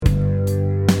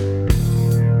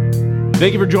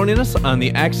Thank you for joining us on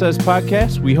the Access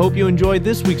Podcast. We hope you enjoyed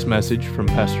this week's message from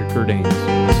Pastor Kurt Ains. This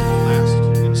is the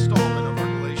last installment of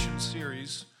our Galatians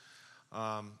series.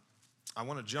 I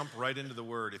want to jump right into the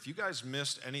Word. If you guys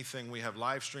missed anything, we have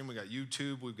live stream, we got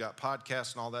YouTube, we've got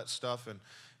podcasts and all that stuff,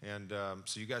 and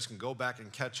so you guys can go back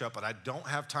and catch up. But I don't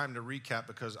have time to recap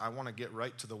because I want to get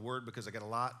right to the Word because I got a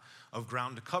lot of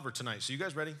ground to cover tonight. So you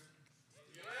guys ready?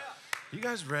 Yeah. You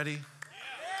guys ready?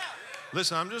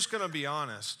 Listen, I'm just going to be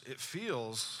honest. It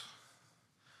feels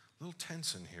a little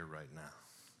tense in here right now.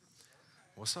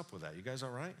 What's up with that? You guys all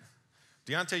right?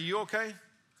 Deontay, you okay?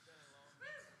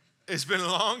 It's been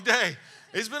a long day.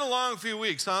 It's been a long few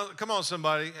weeks, huh? Come on,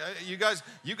 somebody. You guys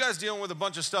dealing with a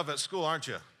bunch of stuff at school, aren't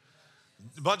you?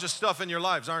 A bunch of stuff in your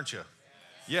lives, aren't you?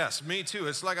 Yes, me too.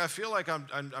 It's like I feel like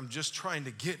I'm just trying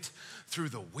to get through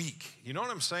the week. You know what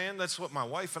I'm saying? That's what my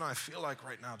wife and I feel like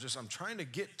right now. Just I'm trying to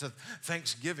get to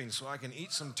Thanksgiving so I can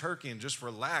eat some turkey and just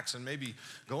relax and maybe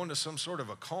go into some sort of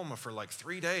a coma for like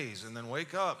 3 days and then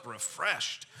wake up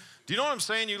refreshed. Do you know what I'm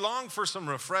saying? You long for some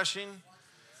refreshing?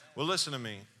 Well, listen to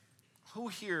me. Who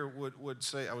here would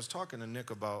say, I was talking to Nick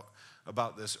about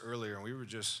this earlier, and we were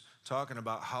just talking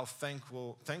about how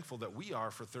thankful that we are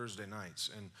for Thursday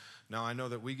nights. And now I know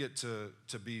that we get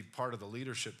to be part of the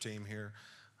leadership team here,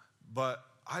 but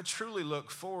I truly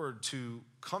look forward to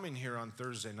coming here on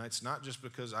Thursday nights, not just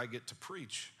because I get to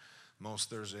preach most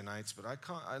Thursday nights, but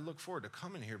I look forward to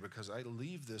coming here because I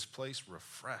leave this place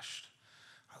refreshed.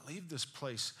 I leave this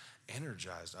place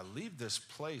energized. I leave this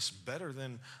place better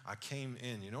than I came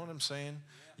in. You know what I'm saying?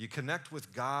 You connect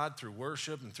with God through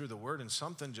worship and through the Word, and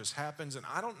something just happens. And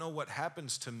I don't know what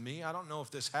happens to me. I don't know if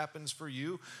this happens for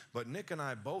you, but Nick and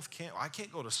I both I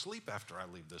can't go to sleep after I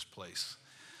leave this place.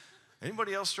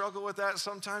 Anybody else struggle with that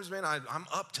sometimes, man? I'm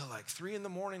up till like 3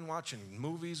 a.m. watching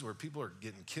movies where people are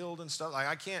getting killed and stuff. Like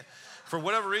I can't, for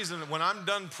whatever reason, when I'm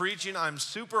done preaching, I'm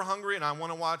super hungry and I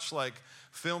want to watch like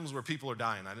films where people are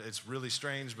dying. It's really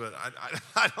strange, but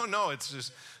I don't know. It's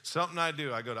just something I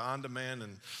do. I go to On Demand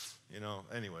and,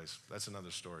 anyways, that's another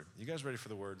story. You guys ready for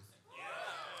the Word?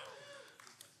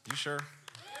 You sure?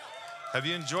 Have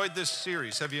you enjoyed this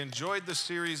series? Have you enjoyed the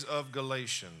series of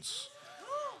Galatians?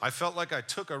 I felt like I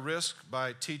took a risk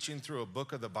by teaching through a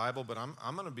book of the Bible, but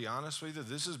I'm going to be honest with you.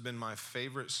 This has been my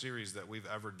favorite series that we've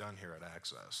ever done here at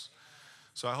Access.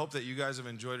 So I hope that you guys have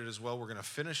enjoyed it as well. We're going to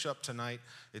finish up tonight.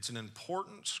 It's an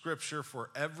important scripture for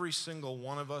every single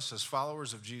one of us as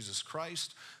followers of Jesus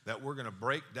Christ that we're going to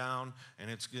break down,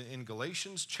 and it's in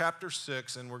Galatians chapter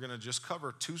 6, and we're going to just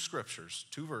cover 2 scriptures,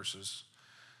 2 verses,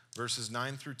 verses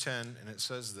 9 through 10, and it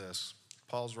says this.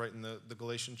 Paul's writing the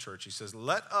Galatian church. He says,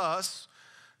 "Let us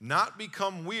not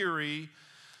become weary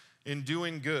in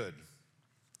doing good,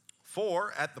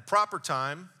 for at the proper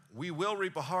time we will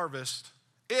reap a harvest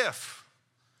if."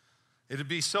 It'd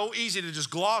be so easy to just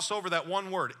gloss over that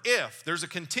one word, if. There's a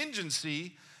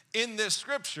contingency in this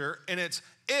scripture, and it's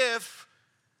if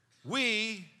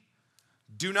we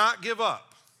do not give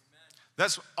up.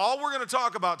 That's all we're going to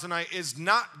talk about tonight is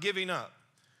not giving up.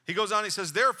 He goes on, he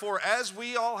says, "Therefore, as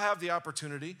we all have the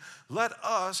opportunity, let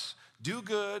us do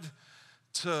good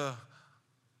to," oh,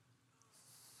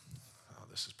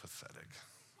 this is pathetic.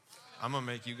 I'm going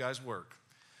to make you guys work.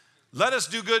 "Let us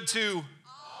do good to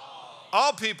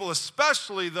all people,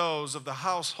 especially those of the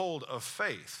household of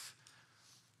faith."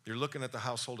 You're looking at the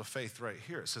household of faith right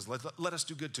here. It says, let us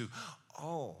do good to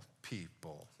all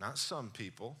people, not some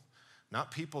people,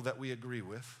 not people that we agree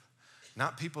with,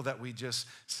 not people that we just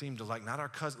seem to like, not our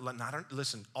cousin,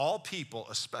 listen, all people,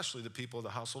 especially the people of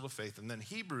the household of faith. And then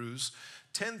Hebrews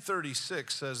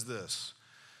 10:36 says this,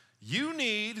 "You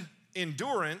need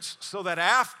endurance so that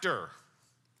after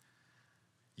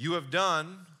you have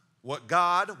done what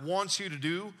God wants you to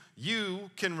do, you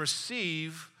can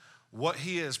receive what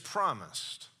He has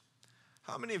promised."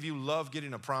 How many of you love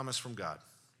getting a promise from God?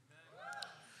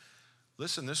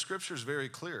 Listen, this scripture is very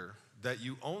clear that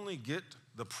you only get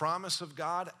the promise of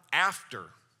God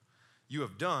after you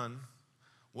have done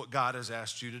what God has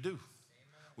asked you to do.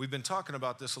 We've been talking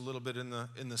about this a little bit in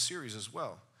the series as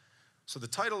well. So the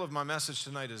title of my message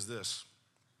tonight is this: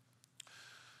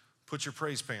 Put your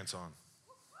praise pants on.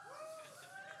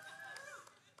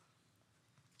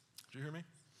 Did you hear me?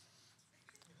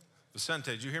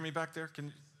 Vicente, did you hear me back there?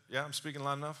 Yeah, I'm speaking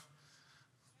loud enough?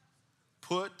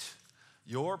 Put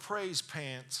your praise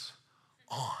pants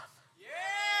on.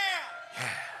 Yeah.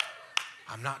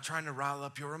 I'm not trying to rile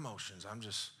up your emotions. I'm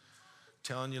just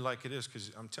telling you like it is,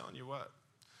 because I'm telling you what.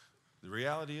 The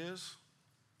reality is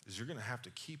you're going to have to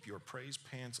keep your praise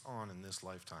pants on in this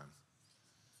lifetime.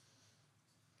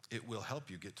 It will help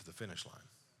you get to the finish line.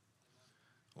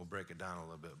 We'll break it down a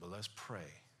little bit, but let's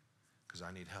pray, because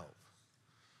I need help.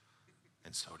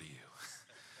 and so do you.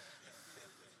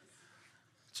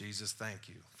 Jesus, thank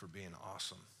you for being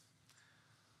awesome.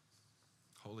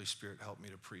 Holy Spirit, help me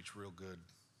to preach real good.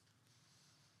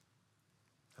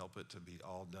 Help it to be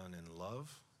all done in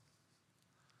love.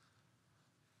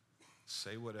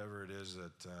 Say whatever it is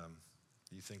that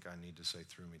you think I need to say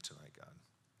through me tonight, God.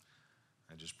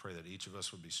 I just pray that each of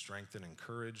us would be strengthened,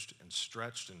 encouraged, and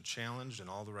stretched, and challenged in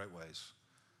all the right ways.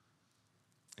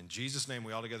 In Jesus' name,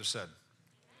 we all together said,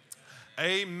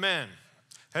 Amen.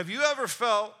 Have you ever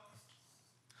felt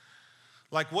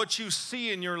like what you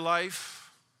see in your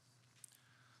life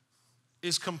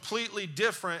is completely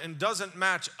different and doesn't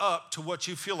match up to what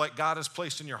you feel like God has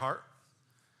placed in your heart?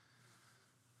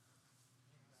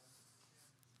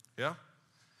 Yeah?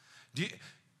 Do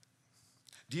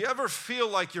you ever feel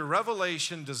like your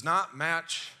revelation does not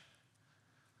match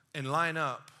and line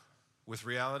up with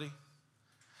reality?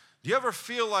 Do you ever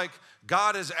feel like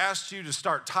God has asked you to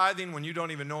start tithing when you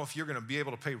don't even know if you're going to be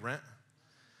able to pay rent?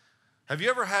 Have you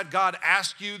ever had God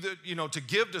ask you that, to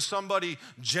give to somebody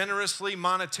generously,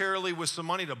 monetarily, with some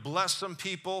money to bless some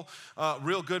people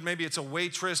real good? Maybe it's a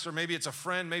waitress, or maybe it's a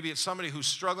friend, maybe it's somebody who's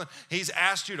struggling. He's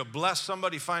asked you to bless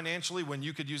somebody financially when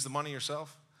you could use the money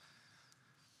yourself.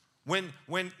 When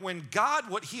God,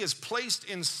 what he has placed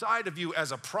inside of you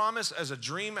as a promise, as a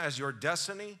dream, as your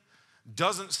destiny,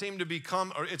 doesn't seem to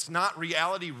become, or it's not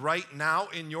reality right now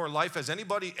in your life. Has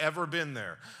anybody ever been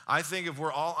there? I think if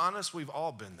we're all honest, we've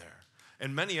all been there.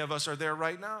 And many of us are there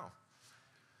right now.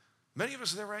 Many of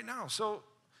us are there right now. So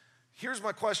here's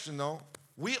my question though.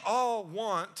 We all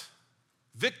want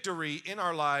victory in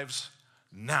our lives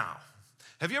now.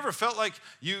 Have you ever felt like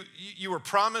you were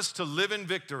promised to live in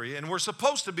victory? And we're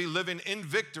supposed to be living in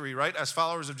victory, right, as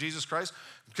followers of Jesus Christ?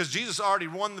 Because Jesus already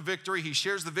won the victory. He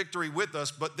shares the victory with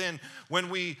us. But then when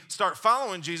we start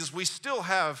following Jesus, we still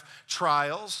have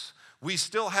trials. We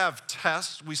still have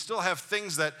tests. We still have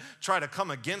things that try to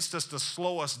come against us to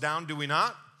slow us down, do we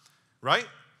not? Right?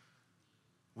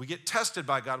 We get tested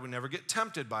by God. We never get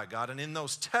tempted by God. And in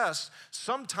those tests,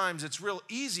 sometimes it's real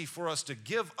easy for us to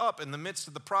give up in the midst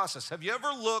of the process. Have you ever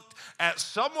looked at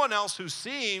someone else who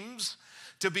seems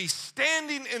to be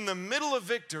standing in the middle of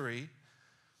victory,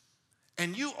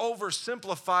 and you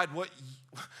oversimplified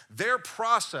their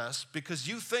process because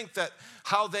you think that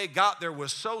how they got there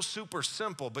was so super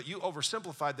simple, but you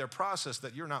oversimplified their process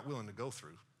that you're not willing to go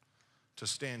through to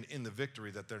stand in the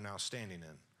victory that they're now standing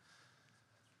in?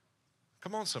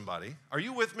 Come on, somebody. Are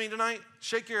you with me tonight?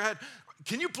 Shake your head.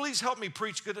 Can you please help me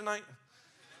preach good tonight?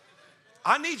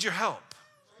 I need your help.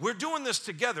 We're doing this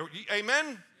together.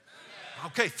 Amen?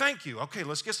 Okay, thank you. Okay,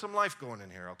 let's get some life going in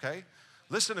here, okay?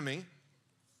 Listen to me.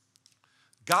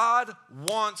 God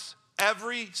wants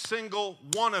every single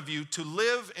one of you to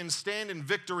live and stand in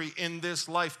victory in this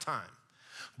lifetime.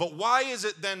 But why is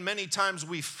it then many times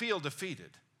we feel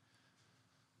defeated?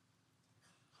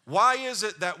 Why is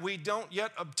it that we don't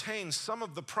yet obtain some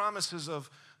of the promises of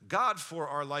God for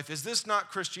our life? Is this not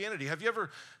Christianity? Have you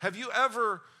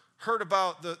ever heard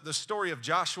about the story of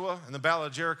Joshua and the Battle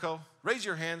of Jericho? Raise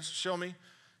your hands, show me.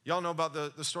 Y'all know about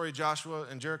the story of Joshua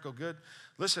and Jericho, good?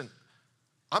 Listen,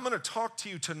 I'm going to talk to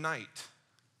you tonight,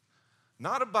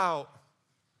 not about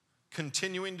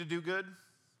continuing to do good.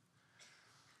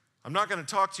 I'm not going to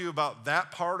talk to you about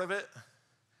that part of it,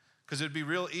 because it'd be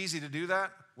real easy to do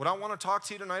that. What I want to talk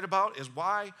to you tonight about is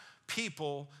why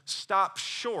people stop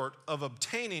short of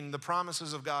obtaining the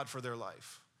promises of God for their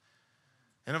life.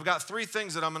 And I've got 3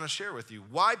 things that I'm going to share with you.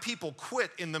 Why people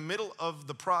quit in the middle of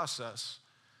the process.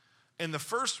 And the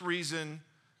first reason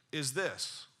is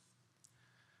this.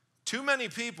 Too many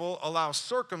people allow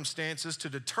circumstances to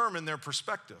determine their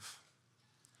perspective.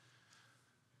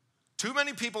 Too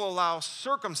many people allow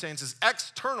circumstances,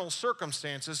 external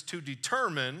circumstances, to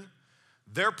determine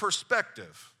their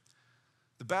perspective.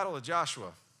 The Battle of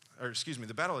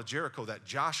the Battle of Jericho that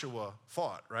Joshua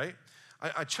fought, right?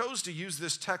 I chose to use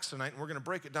this text tonight, and we're going to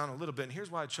break it down a little bit, and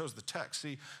here's why I chose the text.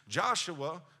 See,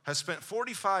 Joshua has spent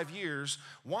 45 years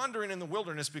wandering in the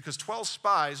wilderness because 12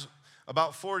 spies,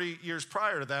 about 40 years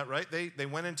prior to that, right? They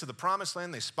went into the promised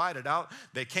land, they spied it out,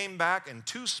 they came back, and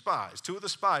 2 of the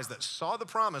spies that saw the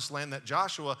promised land that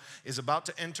Joshua is about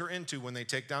to enter into when they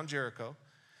take down Jericho,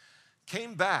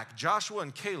 came back. Joshua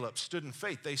and Caleb stood in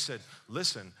faith. They said,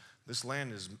 listen, this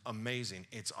land is amazing.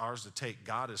 It's ours to take.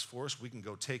 God is for us. We can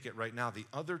go take it right now. The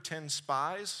other 10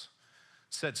 spies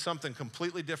said something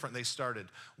completely different. They started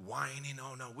whining,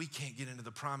 oh no, we can't get into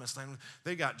the promised land.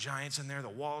 They got giants in there. The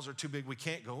walls are too big. We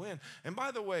can't go in. And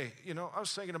by the way, I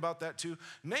was thinking about that too.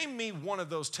 Name me one of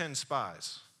those 10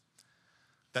 spies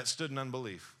that stood in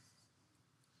unbelief.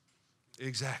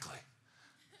 Exactly.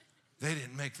 They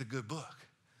didn't make the good book.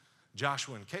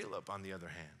 Joshua and Caleb, on the other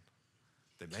hand,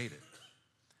 they made it.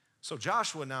 So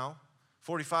Joshua now,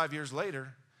 45 years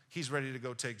later, he's ready to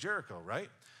go take Jericho, right?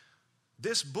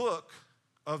 This book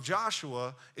of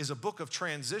Joshua is a book of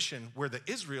transition where the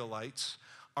Israelites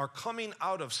are coming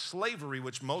out of slavery,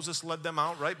 which Moses led them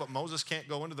out, right? But Moses can't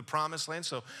go into the promised land.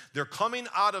 So they're coming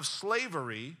out of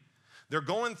slavery. They're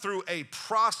going through a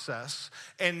process,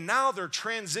 and now they're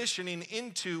transitioning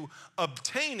into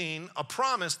obtaining a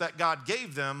promise that God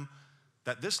gave them,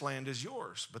 that this land is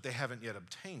yours, but they haven't yet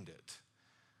obtained it.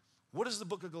 What has the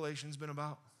book of Galatians been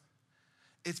about?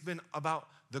 It's been about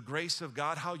the grace of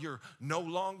God, how you're no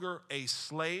longer a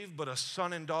slave, but a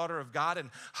son and daughter of God, and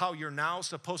how you're now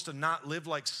supposed to not live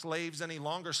like slaves any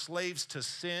longer, slaves to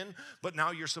sin, but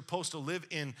now you're supposed to live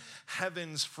in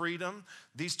heaven's freedom.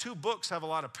 These two books have a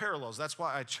lot of parallels. That's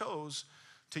why I chose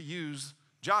to use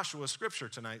Joshua's scripture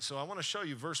tonight. So I want to show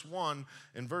you verse 1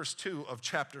 and verse 2 of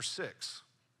chapter 6.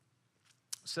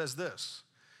 It says this: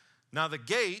 "Now the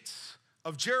gates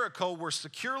of Jericho were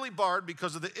securely barred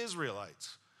because of the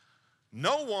Israelites.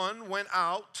 No one went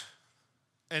out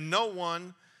and no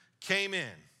one came in."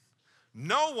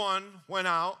 No one went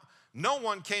out, no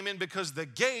one came in because the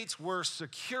gates were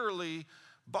securely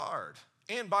barred.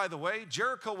 And by the way,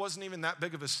 Jericho wasn't even that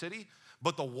big of a city,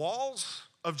 but the walls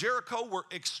of Jericho were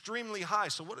extremely high.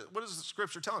 So what is the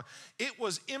scripture telling? It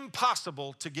was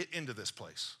impossible to get into this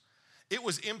place. It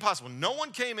was impossible. No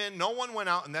one came in, no one went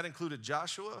out, and that included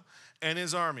Joshua and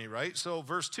his army, right? So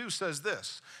verse 2 says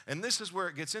this, and this is where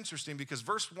it gets interesting because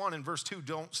verse 1 and verse 2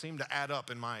 don't seem to add up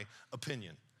in my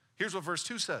opinion. Here's what verse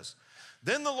 2 says.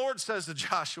 "Then the Lord says to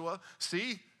Joshua,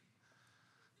 see,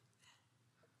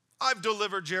 I've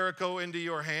delivered Jericho into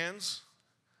your hands,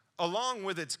 along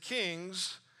with its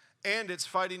kings and its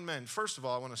fighting men." First of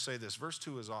all, I want to say this. Verse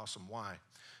 2 is awesome. Why?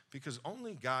 Because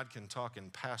only God can talk in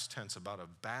past tense about a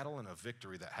battle and a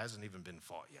victory that hasn't even been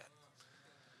fought yet.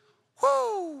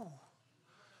 Woo!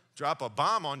 Drop a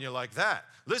bomb on you like that.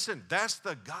 Listen, that's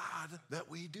the God that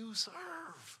we do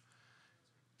serve.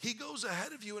 He goes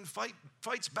ahead of you and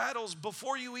fights battles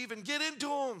before you even get into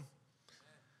them.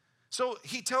 So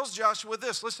he tells Joshua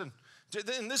this. Listen,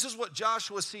 and this is what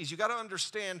Joshua sees. You got to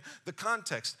understand the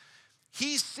context.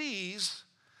 He sees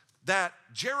that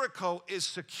Jericho is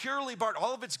securely barred.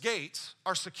 All of its gates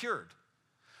are secured.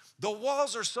 The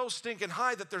walls are so stinking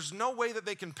high that there's no way that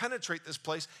they can penetrate this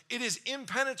place. It is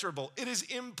impenetrable. It is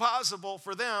impossible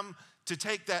for them to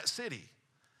take that city.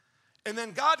 And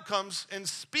then God comes and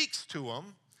speaks to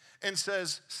them and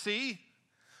says, see,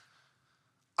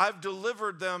 I've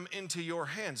delivered them into your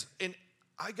hands. And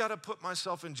I got to put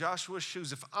myself in Joshua's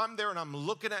shoes. If I'm there and I'm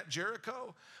looking at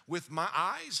Jericho with my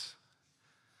eyes,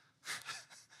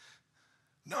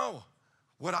 no,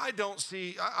 what I don't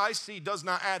see, I see does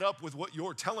not add up with what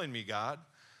you're telling me, God.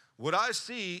 What I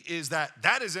see is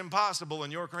that is impossible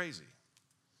and you're crazy.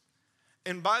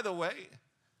 And by the way,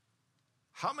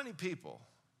 how many people,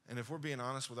 and if we're being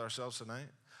honest with ourselves tonight,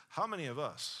 how many of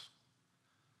us,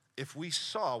 if we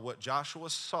saw what Joshua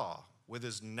saw with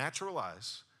his natural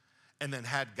eyes, and then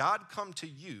had God come to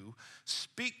you,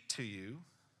 speak to you,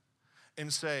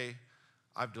 and say,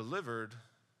 I've delivered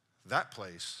that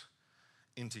place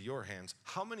into your hands,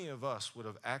 how many of us would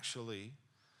have actually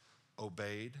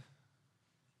obeyed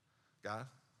God?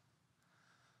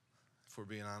 If we're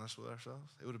being honest with ourselves,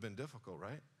 it would have been difficult,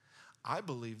 right? I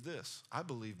believe this. I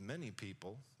believe many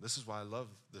people, this is why I love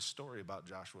this story about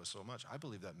Joshua so much. I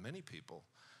believe that many people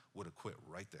would have quit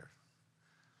right there.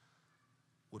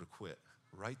 Would have quit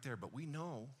right there. But we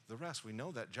know the rest. We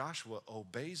know that Joshua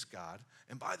obeys God.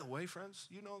 And by the way, friends,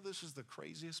 you know this is the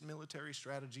craziest military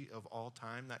strategy of all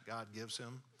time that God gives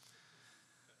him?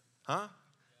 Huh?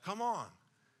 Come on.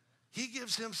 He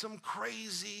gives him some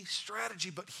crazy strategy.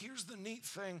 But here's the neat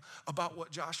thing about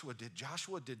what Joshua did.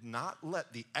 Joshua did not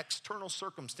let the external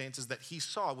circumstances that he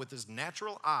saw with his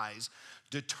natural eyes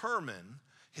determine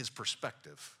his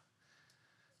perspective.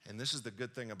 And this is the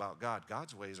good thing about God.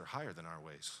 God's ways are higher than our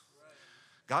ways.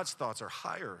 God's thoughts are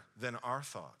higher than our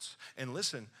thoughts. And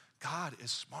listen, God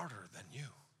is smarter than you.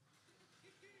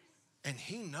 And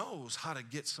he knows how to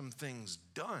get some things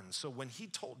done. So when he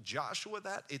told Joshua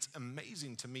that, it's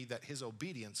amazing to me that his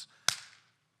obedience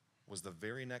was the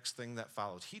very next thing that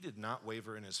followed. He did not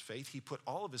waver in his faith. He put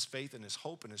all of his faith and his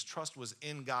hope and his trust was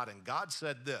in God. And God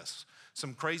said this,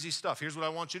 some crazy stuff. Here's what I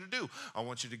want you to do. I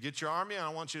want you to get your army and I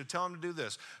want you to tell them to do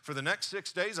this. For the next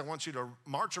 6 days, I want you to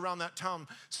march around that town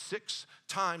 6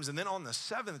 times. And then on the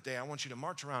 7th day, I want you to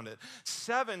march around it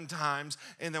 7 times.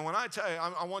 And then when I tell you,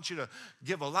 I want you to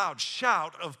give a loud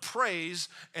shout of praise.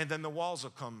 And then the walls will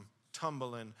come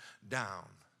tumbling down.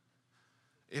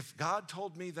 If God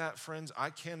told me that, friends, I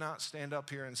cannot stand up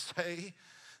here and say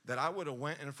that I would have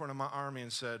went in front of my army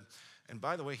and said, and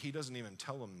by the way, he doesn't even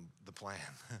tell them the plan.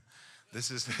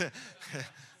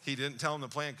 He didn't tell them the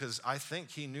plan because I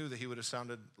think he knew that he would have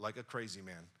sounded like a crazy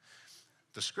man.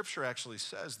 The scripture actually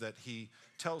says that he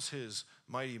tells his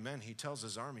mighty men, he tells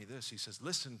his army this. He says,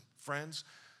 listen, friends,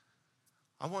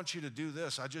 I want you to do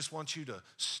this. I just want you to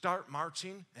start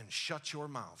marching and shut your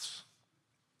mouths.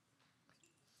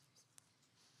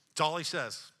 That's all he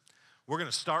says. We're going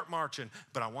to start marching,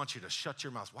 but I want you to shut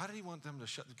your mouths. Why did he want them to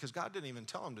shut? Because God didn't even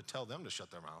tell him to tell them to shut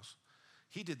their mouths.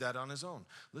 He did that on his own.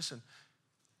 Listen,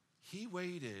 he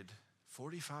waited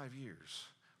 45 years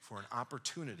for an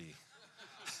opportunity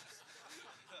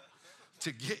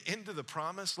to get into the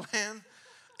promised land.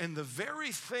 And the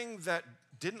very thing that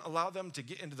didn't allow them to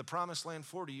get into the promised land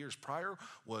 40 years prior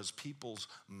was people's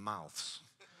mouths.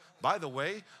 By the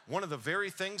way, one of the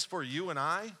very things for you and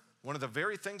I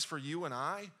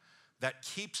that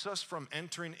keeps us from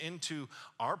entering into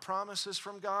our promises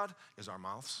from God is our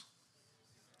mouths.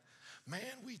 Man,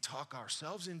 we talk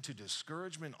ourselves into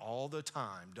discouragement all the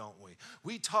time, don't we?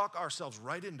 We talk ourselves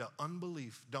right into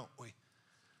unbelief, don't we?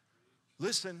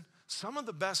 Listen, some of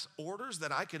the best orders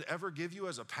that I could ever give you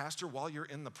as a pastor while you're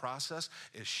in the process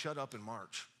is shut up and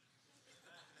march.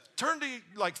 Turn to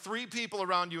like 3 people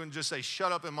around you and just say,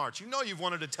 shut up and march. You know you've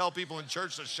wanted to tell people in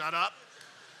church to shut up.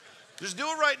 Just do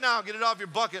it right now. Get it off your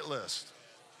bucket list.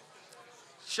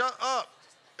 Shut up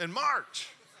and march.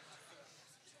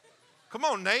 Come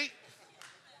on, Nate.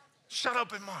 Shut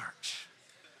up and march.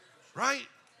 Right?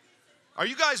 Are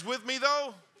you guys with me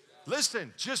though?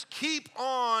 Listen, just keep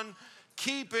on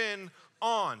keeping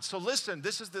on. So listen,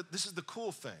 this is the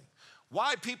cool thing.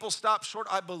 Why people stop short,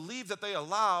 I believe that they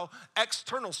allow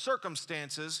external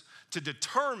circumstances to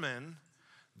determine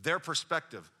their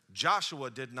perspective. Joshua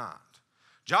did not.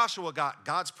 Joshua got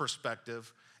God's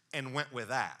perspective and went with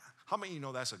that. How many of you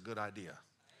know that's a good idea?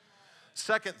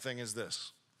 Second thing is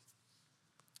this.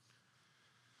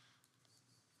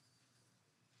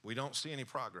 We don't see any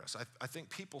progress. I think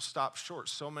people stop short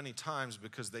so many times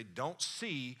because they don't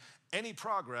see any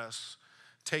progress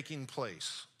taking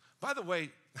place. By the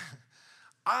way,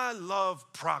 I love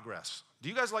progress. Do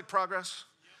you guys like progress?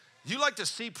 You like to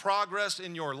see progress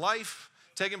in your life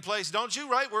taking place, don't you,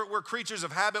 right? We're creatures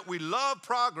of habit. We love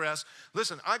progress.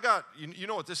 Listen, you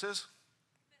know what this is?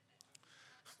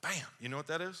 Bam. You know what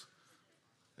that is?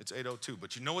 It's 8:02,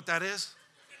 but you know what that is?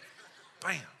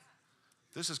 Bam.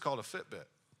 This is called a Fitbit.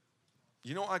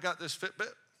 You know I got this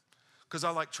Fitbit? Because I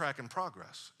like tracking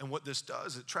progress. And what this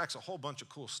does, it tracks a whole bunch of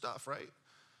cool stuff, right?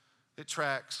 It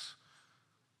tracks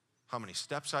how many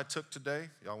steps I took today.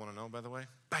 Y'all want to know, by the way?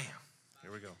 Bam.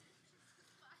 Here we go.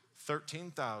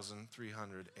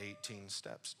 13,318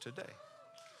 steps today.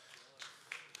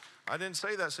 I didn't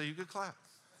say that so you could clap.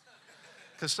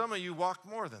 Because some of you walked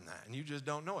more than that, and you just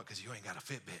don't know it because you ain't got a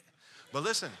Fitbit. But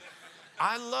listen,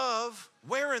 I love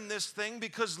wearing this thing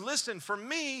because, listen, for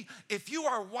me, if you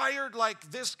are wired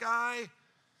like this guy,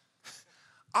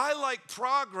 I like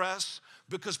progress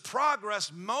because progress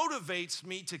motivates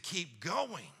me to keep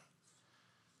going.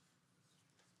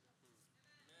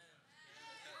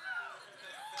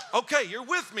 Okay, you're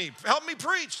with me. Help me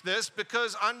preach this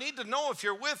because I need to know if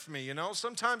you're with me, you know.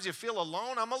 Sometimes you feel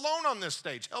alone. I'm alone on this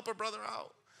stage. Help a brother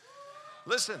out.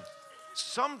 Listen,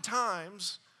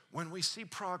 sometimes when we see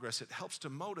progress, it helps to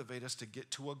motivate us to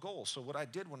get to a goal. So what I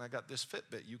did when I got this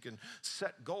Fitbit, you can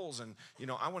set goals and, you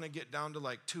know, I want to get down to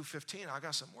like 215. I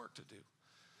got some work to do.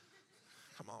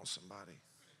 Come on, somebody.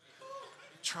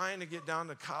 Trying to get down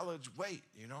to college weight,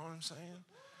 you know what I'm saying?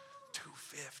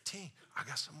 215. I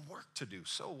got some work to do.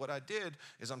 So what I did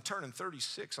is I'm turning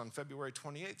 36 on February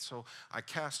 28th. So I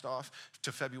cast off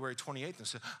to February 28th and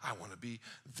said, I want to be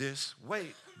this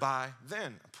weight by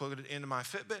then. I put it into my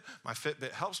Fitbit. My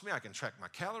Fitbit helps me. I can track my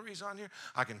calories on here.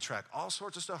 I can track all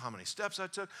sorts of stuff, how many steps I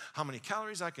took, how many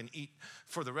calories I can eat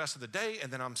for the rest of the day.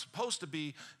 And then I'm supposed to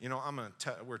be, you know,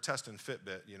 we're testing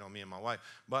Fitbit, you know, me and my wife.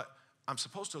 But I'm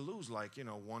supposed to lose like,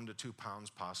 1 to 2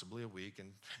 pounds possibly a week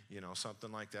and,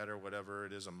 something like that or whatever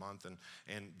it is a month. And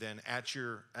then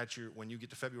when you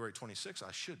get to February 26th,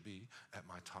 I should be at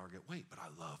my target weight, but I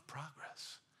love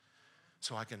progress.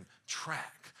 So I can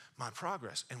track my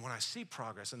progress. And when I see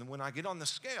progress and then when I get on the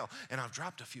scale and I've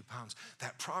dropped a few pounds,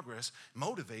 that progress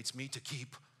motivates me to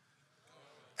keep.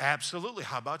 Absolutely.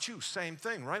 How about you? Same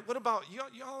thing, right? What about,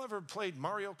 y'all ever played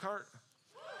Mario Kart?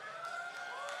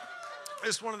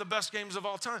 It's one of the best games of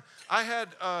all time. I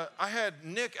had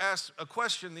Nick ask a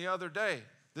question the other day.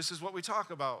 This is what we talk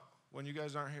about when you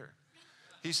guys aren't here.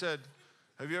 He said,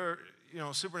 have you ever,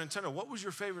 Super Nintendo. What was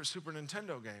your favorite Super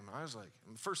Nintendo game? I was like,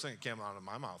 the first thing that came out of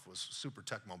my mouth was Super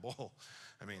Tecmo Bowl.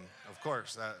 I mean, of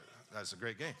course, that's a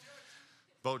great game.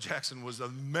 Bo Jackson was the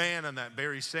man on that.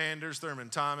 Barry Sanders, Thurman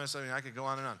Thomas. I mean, I could go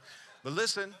on and on. But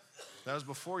listen, that was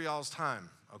before y'all's time,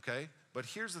 okay? But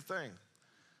here's the thing.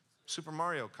 Super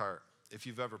Mario Kart, if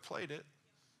you've ever played it,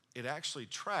 it actually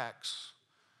tracks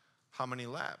how many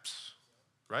laps,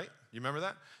 right? You remember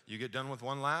that? You get done with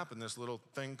one lap, and this little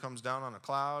thing comes down on a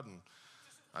cloud, and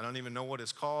I don't even know what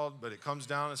it's called, but it comes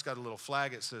down. It's got a little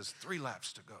flag. It says 3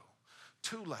 laps to go.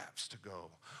 2 laps to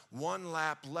go, 1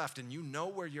 lap left, and you know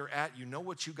where you're at. You know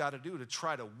what you got to do to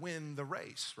try to win the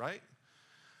race, right?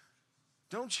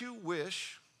 Don't you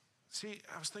wish, see,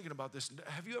 I was thinking about this.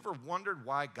 Have you ever wondered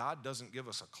why God doesn't give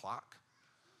us a clock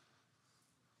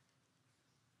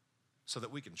so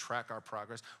that we can track our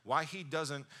progress? Why he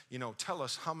doesn't, tell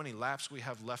us how many laps we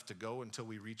have left to go until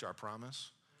we reach our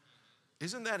promise?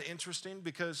 Isn't that interesting?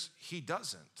 Because he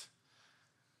doesn't.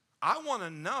 I want to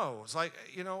know. It's like,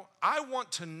 I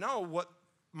want to know what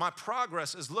my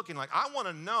progress is looking like. I want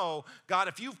to know, God,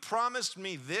 if you've promised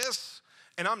me this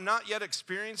and I'm not yet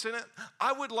experiencing it,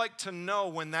 I would like to know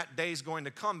when that day is going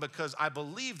to come, because I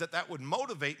believe that would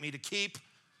motivate me to keep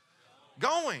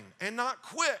going and not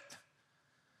quit.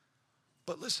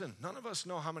 But listen, none of us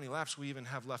know how many laps we even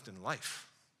have left in life,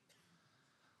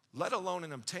 let alone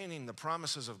in obtaining the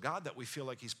promises of God that we feel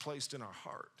like he's placed in our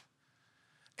heart.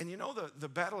 And the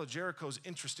Battle of Jericho is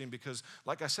interesting because,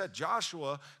 like I said,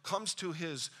 Joshua comes to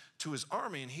his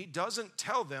army, and he doesn't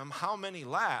tell them how many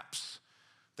laps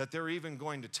that they're even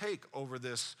going to take over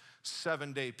this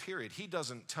 7-day period. He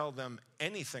doesn't tell them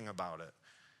anything about it.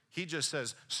 He just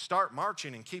says, start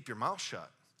marching and keep your mouth shut.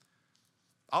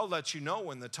 I'll let you know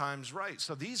when the time's right.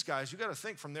 So these guys, you got to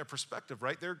think from their perspective,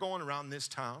 right? They're going around this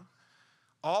town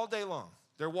all day long.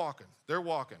 They're walking.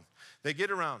 They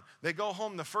get around. They go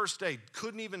home the first day,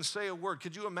 couldn't even say a word.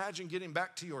 Could you imagine getting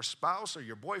back to your spouse or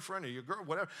your boyfriend or your girl,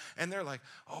 whatever, and they're like,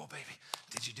 oh, baby,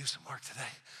 did you do some work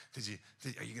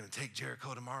today? Are you going to take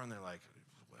Jericho tomorrow? And they're like,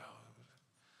 well,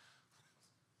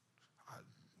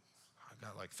 I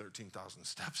got like 13,000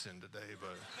 steps in today,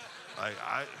 but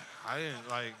I didn't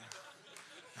like,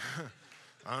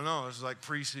 I don't know. It was like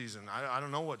preseason. I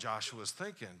don't know what Joshua was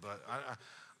thinking, but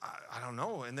I don't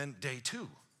know. And then day 2,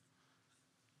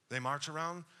 they march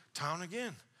around town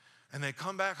again, and they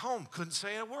come back home, couldn't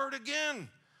say a word again.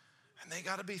 And they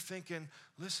got to be thinking,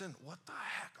 listen, what the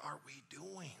heck are we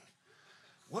doing?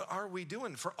 What are we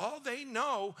doing? For all they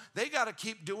know, they got to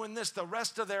keep doing this the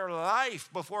rest of their life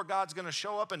before God's going to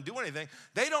show up and do anything.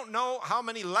 They don't know how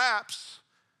many laps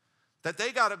that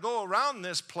they got to go around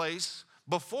this place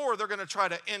before they're going to try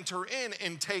to enter in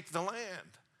and take the land.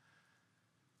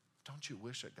 Don't you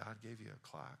wish that God gave you a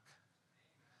clock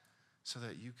so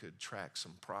that you could track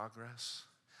some progress?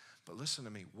 But listen to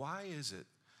me, why is it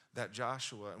that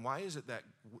Joshua, and why is it that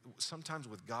sometimes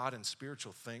with God and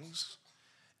spiritual things,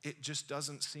 it just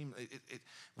doesn't seem,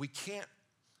 we can't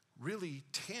really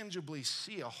tangibly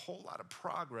see a whole lot of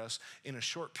progress in a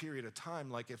short period of time,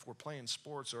 like if we're playing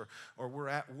sports or we're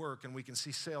at work and we can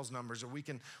see sales numbers, or we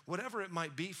can, whatever it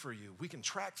might be for you, we can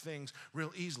track things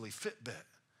real easily, Fitbit.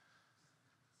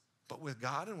 But with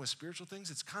God and with spiritual things,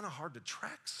 it's kind of hard to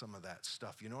track some of that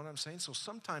stuff. You know what I'm saying? So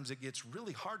sometimes it gets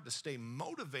really hard to stay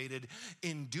motivated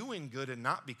in doing good and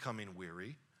not becoming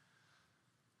weary.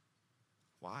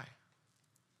 Why?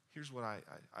 Here's what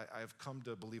I've come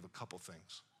to believe a couple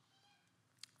things.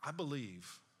 I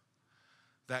believe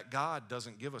that God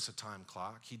doesn't give us a time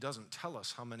clock. He doesn't tell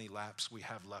us how many laps we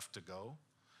have left to go.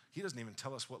 He doesn't even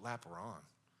tell us what lap we're on.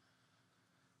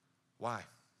 Why?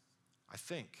 I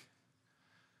think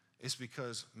it's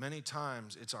because many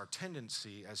times it's our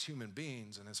tendency as human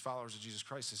beings and as followers of Jesus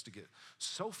Christ is to get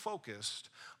so focused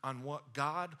on what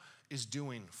God is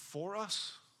doing for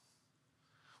us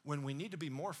when we need to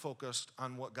be more focused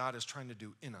on what God is trying to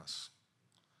do in us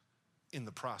in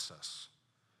the process.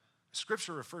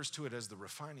 Scripture refers to it as the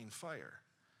refining fire.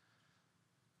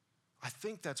 I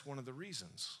think that's one of the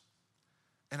reasons.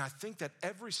 And I think that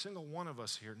every single one of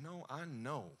us here, I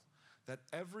know that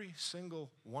every single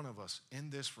one of us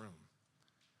in this room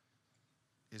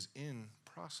is in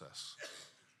process.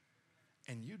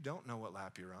 And you don't know what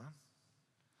lap you're on.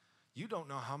 You don't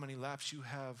know how many laps you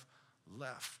have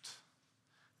left.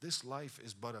 This life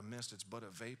is but a mist, it's but a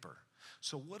vapor.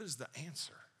 So what is the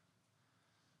answer?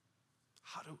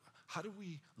 How do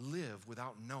we live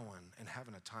without knowing and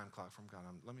having a time clock from God?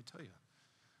 Let me tell you,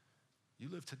 you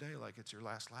live today like it's your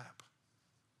last lap.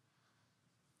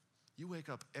 You wake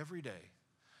up every day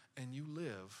and you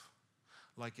live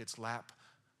like it's lap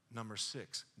number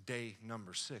 6, day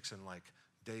number 6, and like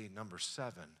day number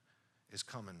 7 is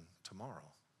coming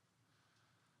tomorrow.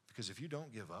 Because if you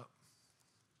don't give up,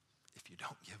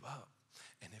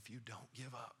 and if you don't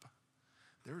give up,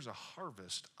 there's a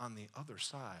harvest on the other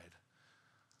side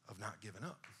of not giving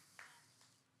up.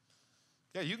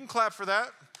 Yeah, you can clap for that.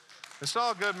 It's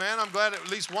all good, man. I'm glad at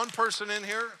least one person in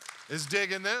here is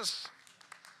digging this.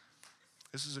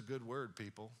 This is a good word,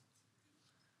 people.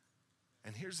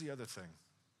 And here's the other thing.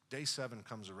 Day 7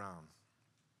 comes around.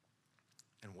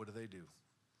 And what do?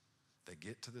 They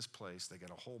get to this place. They got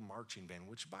a whole marching band,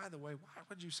 which, by the way, why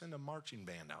would you send a marching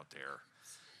band out there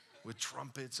with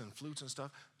trumpets and flutes and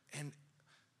stuff? And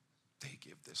they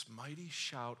give this mighty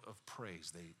shout of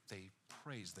praise. They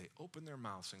praise. They open their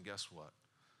mouths, and guess what?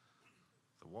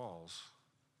 The walls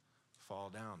fall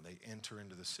down. They enter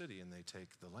into the city, and they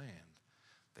take the land.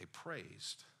 They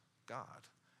praised God,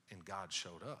 and God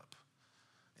showed up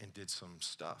and did some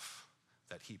stuff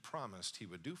that he promised he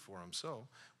would do for them. So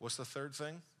what's the third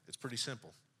thing? It's pretty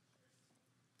simple.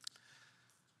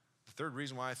 The third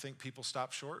reason why I think people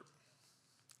stop short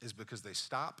is because they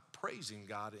stop praising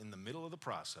God in the middle of the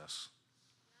process.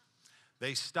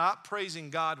 They stop praising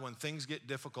God when things get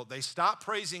difficult. They stop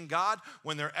praising God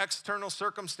when their external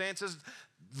circumstances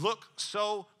look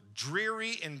so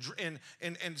dreary and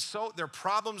so their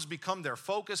problems become their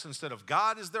focus instead of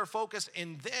God is their focus,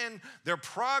 and then their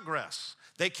progress.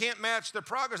 They can't match their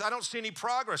progress. I don't see any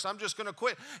progress. I'm just going to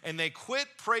quit. And they quit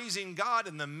praising God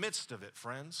in the midst of it,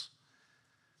 friends.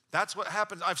 That's what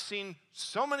happens. I've seen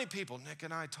so many people, Nick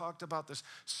and I talked about this,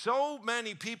 so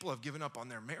many people have given up on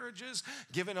their marriages,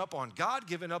 given up on God,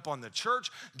 given up on the church,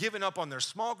 given up on their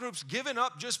small groups, given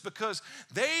up just because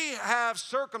they have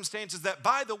circumstances that,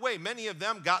 by the way, many of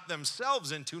them got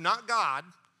themselves into, not God.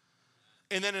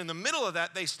 And then in the middle of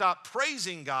that, they stop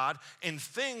praising God and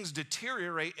things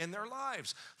deteriorate in their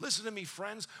lives. Listen to me,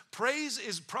 friends. Praise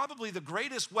is probably the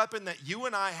greatest weapon that you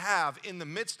and I have in the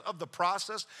midst of the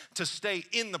process to stay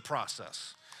in the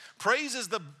process. Praise is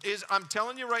I'm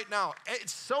telling you right now,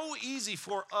 it's so easy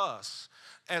for us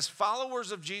as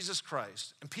followers of Jesus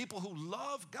Christ and people who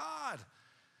love God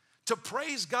to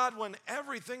praise God when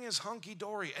everything is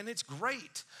hunky-dory, and it's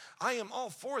great. I am all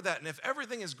for that, and if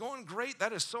everything is going great,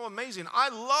 that is so amazing. I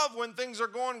love when things are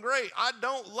going great. I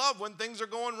don't love when things are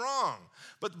going wrong.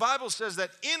 But the Bible says that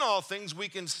in all things we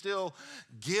can still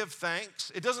give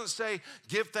thanks. It doesn't say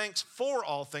give thanks for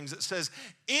all things. It says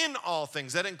in all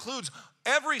things. That includes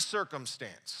every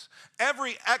circumstance,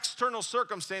 every external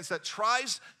circumstance that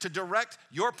tries to direct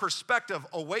your perspective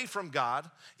away from God,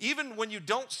 even when you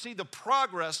don't see the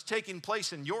progress taking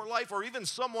place in your life or even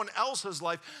someone else's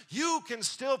life, you can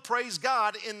still praise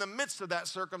God in the midst of that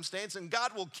circumstance, and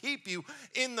God will keep you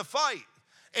in the fight,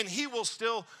 and he will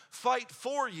still fight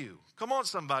for you. Come on,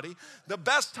 somebody. The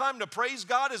best time to praise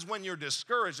God is when you're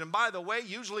discouraged. And by the way,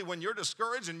 usually when you're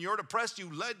discouraged and you're depressed,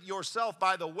 you led yourself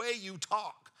by the way you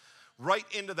talk right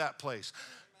into that place.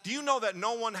 Do you know that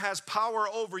no one has power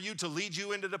over you to lead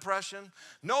you into depression?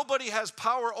 Nobody has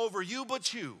power over you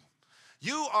but you.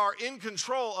 You are in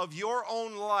control of your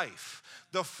own life.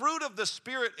 The fruit of the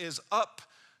Spirit is up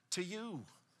to you.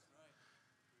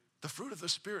 The fruit of the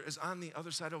Spirit is on the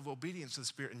other side of obedience to the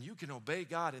Spirit, and you can obey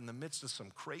God in the midst of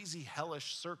some crazy,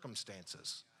 hellish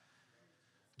circumstances.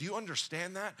 Do you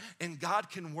understand that? And God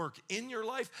can work in your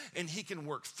life, and he can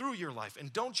work through your life.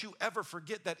 And don't you ever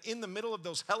forget that in the middle of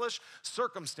those hellish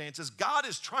circumstances, God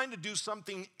is trying to do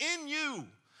something in you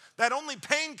that only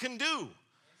pain can do.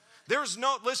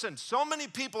 Listen, so many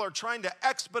people are trying to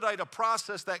expedite a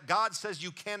process that God says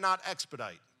you cannot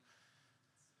expedite.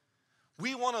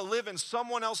 We want to live in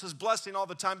someone else's blessing all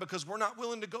the time because we're not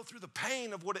willing to go through the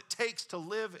pain of what it takes to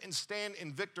live and stand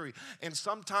in victory. And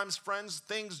sometimes, friends,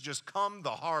 things just come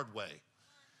the hard way.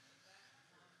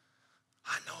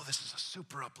 I know this is a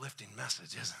super uplifting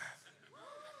message, isn't it?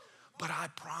 But I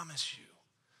promise you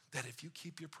that if you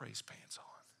keep your praise pants on,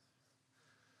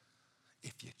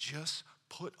 if you just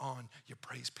put on your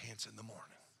praise pants in the morning,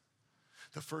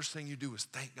 the first thing you do is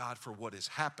thank God for what is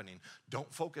happening.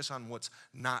 Don't focus on what's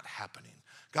not happening.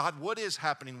 God, what is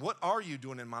happening? What are you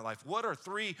doing in my life? What are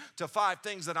 3 to 5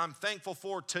 things that I'm thankful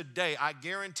for today? I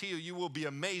guarantee you will be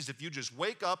amazed if you just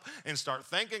wake up and start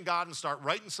thanking God and start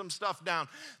writing some stuff down.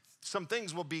 Some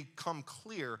things will become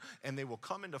clear and they will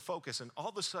come into focus, and all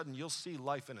of a sudden you'll see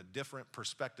life in a different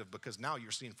perspective because now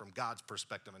you're seeing from God's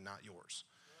perspective and not yours.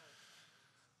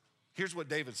 Here's what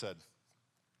David said.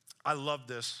 I love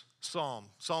this psalm.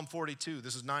 Psalm 42,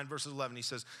 this is 9 verses 11. He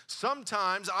says,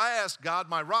 sometimes I ask God,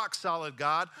 my rock solid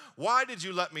God, why did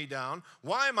you let me down?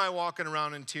 Why am I walking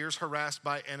around in tears, harassed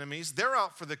by enemies? They're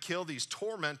out for the kill, these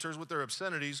tormentors with their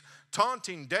obscenities,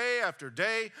 taunting day after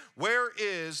day. Where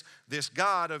is this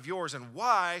God of yours? And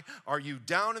why are you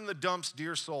down in the dumps,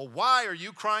 dear soul? Why are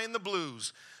you crying the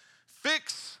blues?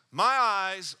 Fix my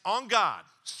eyes on God.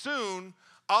 Soon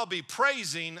I'll be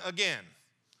praising again.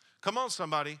 Come on,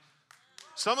 somebody.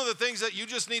 Some of the things that you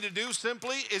just need to do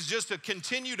simply is just to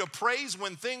continue to praise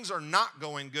when things are not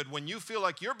going good, when you feel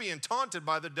like you're being taunted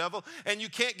by the devil and you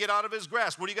can't get out of his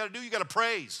grasp. What do you got to do? You got to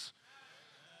praise.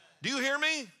 Do you hear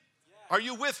me? Are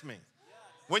you with me?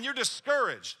 When you're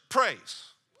discouraged, praise.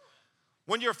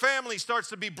 When your family starts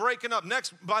to be breaking up,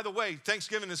 by the way,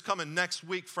 Thanksgiving is coming next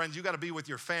week, friends. You got to be with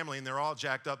your family and they're all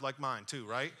jacked up like mine too,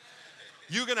 right?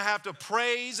 You're going to have to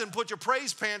praise and put your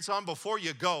praise pants on before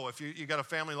you go. If you got a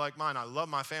family like mine, I love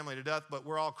my family to death, but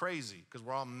we're all crazy because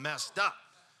we're all messed up.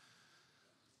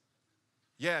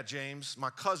 Yeah, James,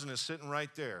 my cousin is sitting right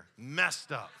there,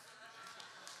 messed up.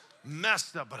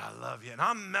 Messed up, but I love you. And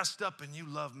I'm messed up and you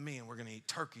love me and we're going to eat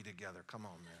turkey together. Come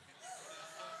on, man.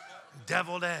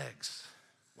 Deviled eggs.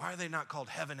 Why are they not called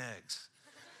heaven eggs?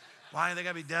 Why do they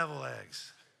got to be deviled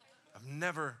eggs? I've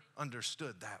never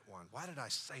understood that one. Why did I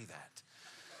say that?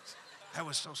 That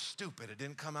was so stupid. It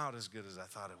didn't come out as good as I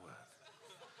thought it would.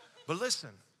 But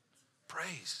listen,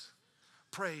 praise,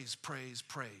 praise, praise,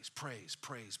 praise, praise,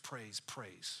 praise, praise,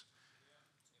 praise.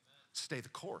 Stay the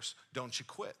course. Don't you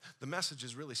quit. The message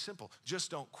is really simple.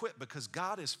 Just don't quit because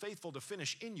God is faithful to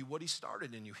finish in you what he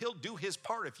started in you. He'll do his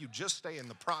part if you just stay in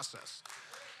the process.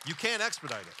 You can't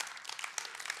expedite it.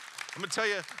 I'm going to tell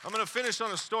you, I'm going to finish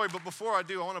on a story, but before I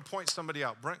do, I want to point somebody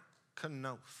out. Brent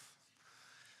Knoth.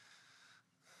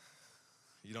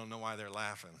 You don't know why they're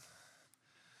laughing.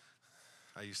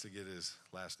 I used to get his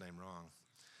last name wrong,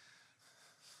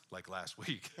 like last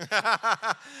week.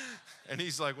 And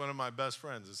he's like one of my best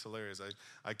friends. It's hilarious.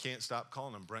 I can't stop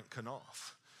calling him Brent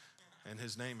Knoth. And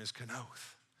his name is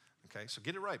Knoth. Okay, so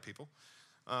get it right, people.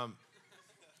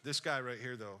 This guy right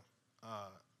here, though,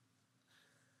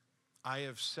 I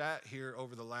have sat here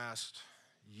over the last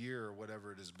year or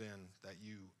whatever it has been that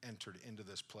you entered into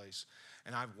this place,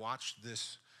 and I've watched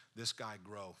this guy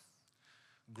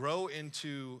grow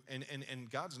into, and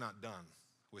God's not done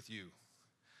with you.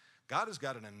 God has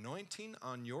got an anointing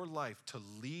on your life to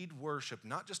lead worship,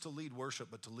 not just to lead worship,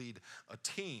 but to lead a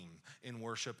team in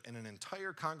worship and an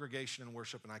entire congregation in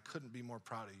worship, and I couldn't be more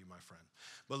proud of you, my friend.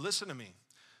 But listen to me.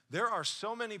 There are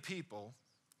so many people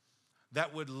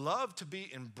that would love to be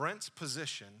in Brent's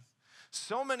position,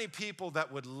 so many people that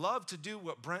would love to do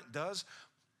what Brent does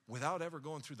without ever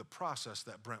going through the process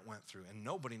that Brent went through. And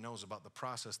nobody knows about the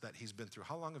process that he's been through.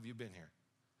 How long have you been here?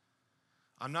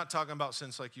 I'm not talking about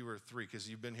since like you were 3, because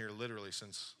you've been here literally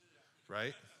since,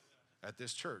 right? At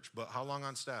this church. But how long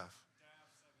on staff?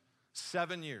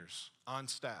 7 years on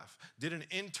staff. Did an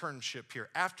internship here.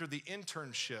 After the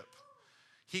internship,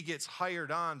 he gets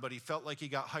hired on, but he felt like he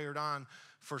got hired on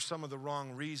for some of the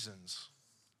wrong reasons.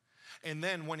 And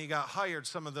then when he got hired,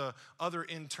 some of the other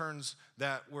interns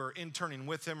that were interning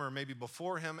with him or maybe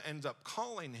before him end up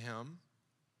calling him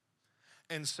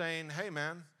and saying, hey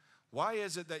man, why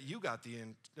is it that you got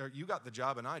the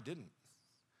job and I didn't?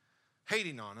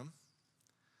 Hating on him,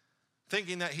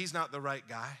 thinking that he's not the right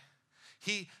guy.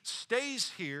 He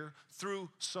stays here through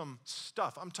some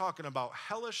stuff. I'm talking about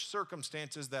hellish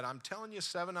circumstances that I'm telling you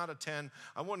 7 out of 10,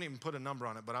 I wouldn't even put a number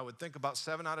on it, but I would think about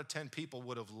 7 out of 10 people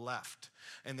would have left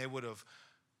and they would have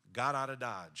got out of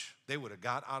Dodge. They would have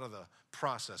got out of the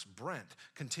process. Brent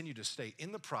continued to stay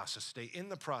in the process, stay in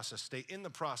the process, stay in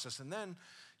the process. And then,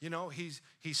 you know, he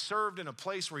served in a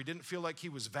place where he didn't feel like he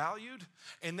was valued.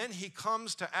 And then he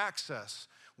comes to Access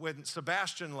when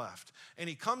Sebastian left. And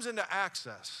he comes into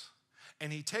Access.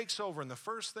 And he takes over, and the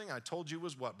first thing I told you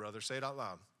was what, brother? Say it out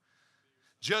loud.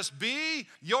 Just be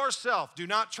yourself. Do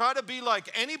not try to be like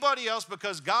anybody else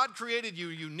because God created you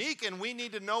unique, and we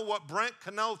need to know what Brent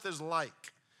Knoth is like.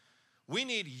 We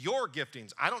need your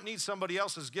giftings. I don't need somebody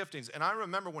else's giftings. And I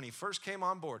remember when he first came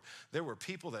on board, there were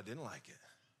people that didn't like it.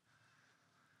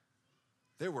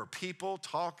 There were people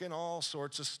talking all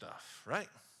sorts of stuff, right?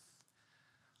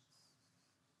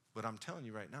 But I'm telling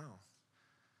you right now,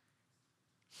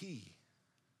 he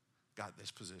got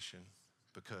this position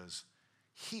because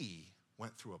he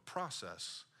went through a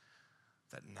process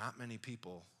that not many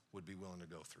people would be willing to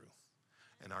go through.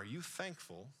 And are you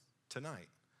thankful tonight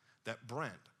that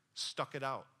Brent stuck it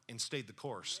out and stayed the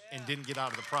course and didn't get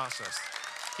out of the process?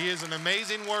 He is an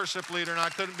amazing worship leader, and I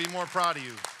couldn't be more proud of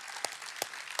you.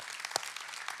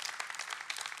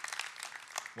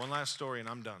 One last story and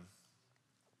I'm done.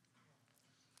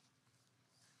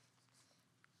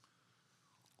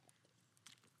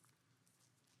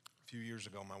 A few years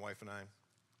ago, my wife and I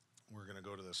were going to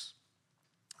go to this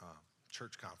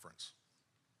church conference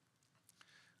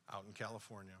out in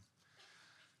California.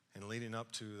 And leading up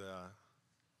to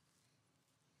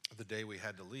the day we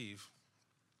had to leave,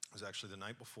 it was actually the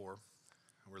night before.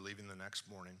 We're leaving the next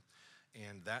morning.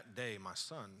 And that day, my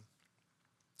son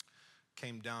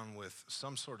came down with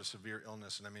some sort of severe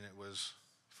illness. And I mean, it was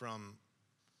from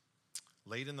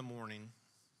late in the morning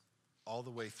all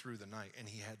the way through the night. And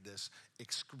he had this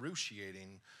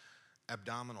excruciating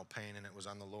abdominal pain, and it was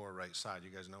on the lower right side.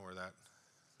 You guys know where that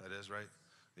is, right?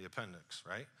 The appendix,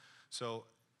 right? So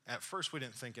at first we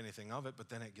didn't think anything of it, but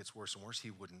then it gets worse and worse.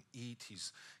 He wouldn't eat.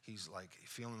 He's like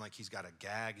feeling like he's got a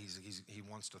gag. He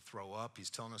wants to throw up. He's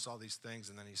telling us all these things,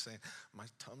 and then he's saying, my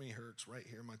tummy hurts right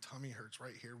here. My tummy hurts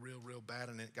right here real bad.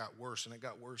 And it got worse, and it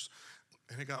got worse,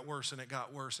 and it got worse, and it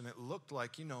got worse. And it looked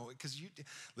like, because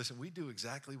listen, we do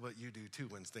exactly what you do too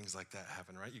when things like that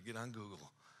happen, right? You get on Google.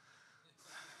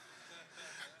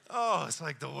 Oh, it's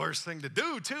like the worst thing to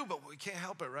do too, but we can't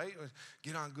help it, right?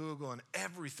 Get on Google and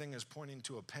everything is pointing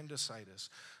to appendicitis.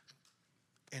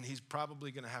 And he's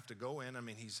probably gonna have to go in. I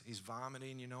mean, he's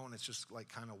vomiting, and it's just like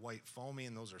kind of white foamy,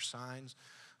 and those are signs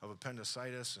of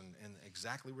appendicitis, and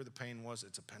exactly where the pain was,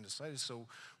 it's appendicitis. So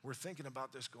we're thinking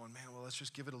about this going, man, well, let's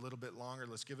just give it a little bit longer.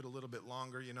 Let's give it a little bit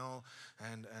longer,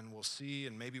 and we'll see,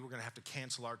 and maybe we're gonna have to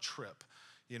cancel our trip.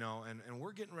 And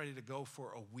we're getting ready to go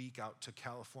for a week out to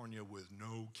California with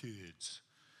no kids.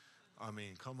 I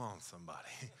mean, come on, somebody.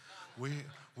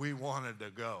 We wanted to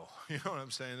go. You know what I'm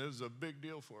saying? It was a big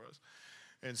deal for us.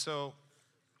 And so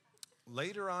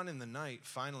later on in the night,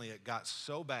 finally it got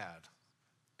so bad,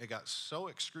 it got so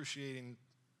excruciatingly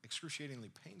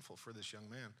painful for this young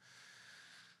man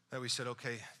that we said,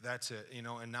 okay, that's it,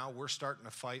 and now we're starting to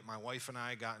fight. My wife and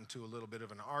I got into a little bit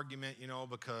of an argument,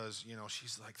 because,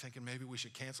 she's like thinking maybe we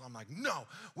should cancel. I'm like, no,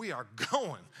 we are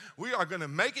going. We are going to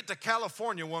make it to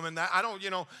California, woman. That I don't,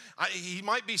 he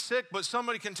might be sick, but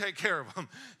somebody can take care of him.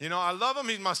 I love him.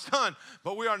 He's my son,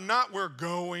 but we're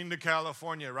going to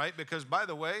California, right? Because by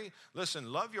the way,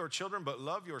 listen, love your children, but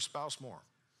love your spouse more.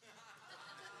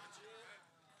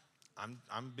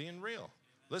 I'm being real.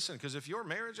 Listen, because if your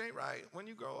marriage ain't right when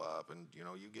you grow up and, you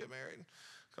get married,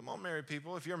 come on, married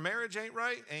people. If your marriage ain't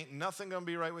right, ain't nothing going to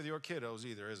be right with your kiddos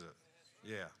either, is it?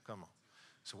 Yeah, come on.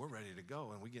 So we're ready to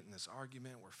go, and we get in this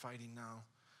argument. We're fighting now,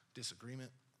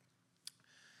 disagreement.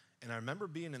 And I remember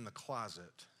being in the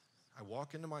closet. I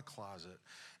walk into my closet,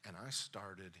 and I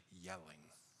started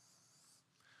yelling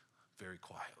very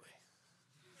quietly.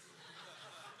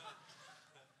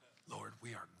 Lord,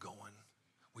 we are going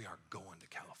to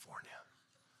California.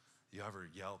 You ever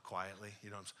yell quietly?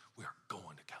 We are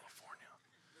going to California.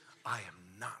 I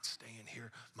am not staying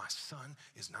here. My son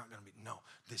is not going to be, no,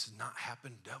 this has not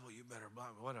happened. Devil, you better, blah,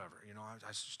 whatever.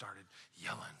 I started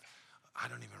yelling. I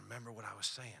don't even remember what I was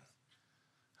saying.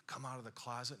 I come out of the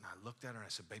closet and I looked at her and I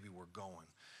said, baby, we're going.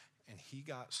 And he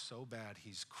got so bad,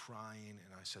 he's crying.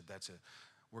 And I said, that's it.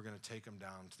 We're going to take him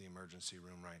down to the emergency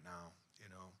room right now,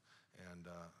 And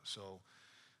so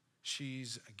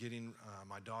she's getting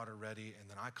my daughter ready, and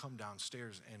then I come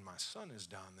downstairs, and my son is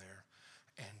down there,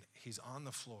 and he's on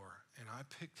the floor, and I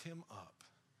picked him up.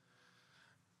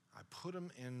 I put him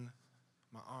in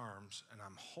my arms, and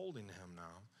I'm holding him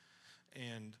now,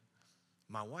 and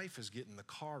my wife is getting the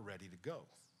car ready to go.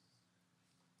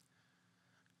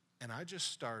 And I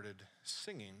just started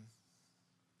singing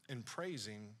and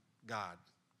praising God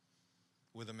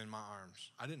with him in my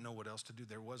arms. I didn't know what else to do.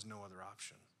 There was no other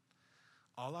option.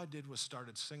 All I did was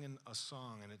started singing a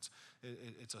song, and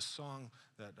it's a song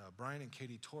that Brian and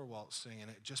Katie Torwalt sing,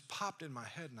 and it just popped in my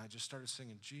head, and I just started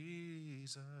singing,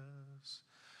 Jesus,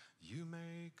 you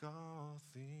make all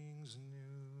things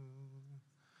new.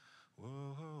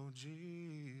 Whoa,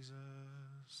 Jesus,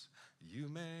 you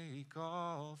make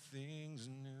all things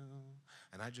new.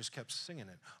 And I just kept singing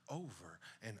it over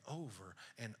and over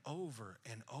and over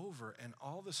and over. And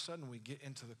all of a sudden we get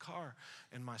into the car,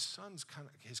 and my son's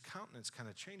his countenance kind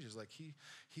of changes. Like he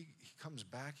comes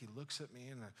back, he looks at me,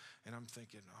 and I'm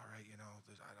thinking, all right,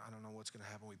 I don't know what's going to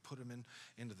happen. We put him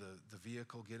into the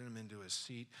vehicle, get him into his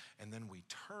seat, and then we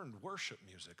turned worship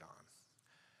music on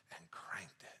and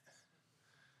cranked it.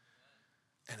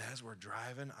 And as we're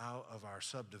driving out of our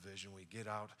subdivision, we get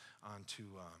out onto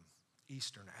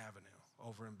Eastern Avenue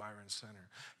over in Byron Center.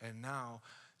 And now,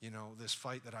 this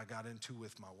fight that I got into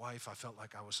with my wife, I felt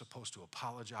like I was supposed to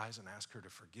apologize and ask her to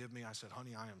forgive me. I said,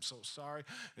 honey, I am so sorry.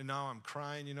 And now I'm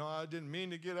crying. I didn't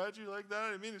mean to get at you like that.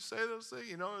 I didn't mean to say those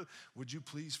things. Would you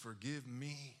please forgive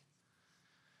me?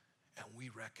 and we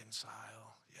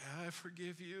reconcile. Yeah, I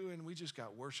forgive you. And we just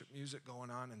got worship music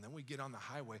going on. And then we get on the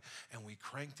highway and we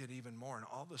cranked it even more. And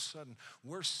all of a sudden,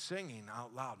 we're singing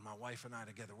out loud, my wife and I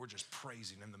together. We're just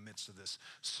praising in the midst of this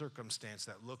circumstance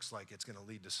that looks like it's going to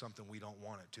lead to something we don't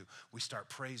want it to. We start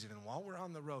praising. And while we're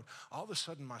on the road, all of a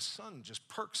sudden, my son just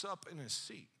perks up in his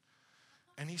seat.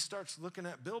 And he starts looking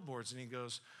at billboards and he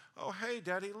goes, oh, hey,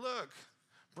 Daddy, look.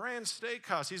 Brand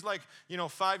Steakhouse. He's like,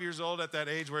 5 years old at that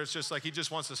age where it's just like he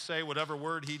just wants to say whatever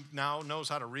word he now knows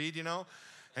how to read,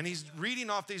 And he's reading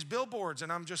off these billboards,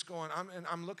 and I'm just going,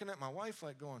 I'm looking at my wife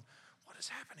like going, what is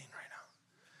happening right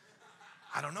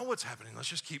now? I don't know what's happening. Let's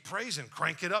just keep praising,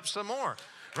 crank it up some more,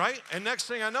 right? And next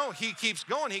thing I know, he keeps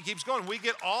going. We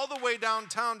get all the way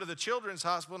downtown to the Children's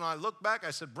Hospital, and I look back,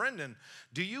 I said, Brendan,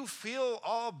 do you feel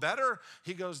all better?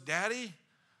 He goes, Daddy,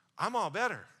 I'm all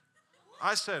better.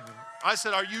 I said,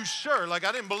 are you sure? Like,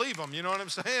 I didn't believe him, you know what I'm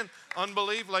saying?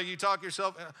 Unbelief, like you talk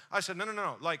yourself. I said,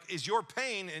 no. Like, is your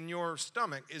pain in your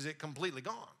stomach, is it completely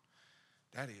gone?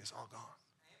 Daddy, it's all gone.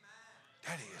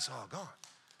 Amen. Daddy, it's all gone.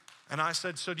 And I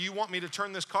said, so do you want me to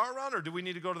turn this car around or do we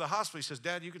need to go to the hospital? He says,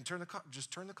 Dad, you can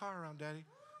just turn the car around, Daddy.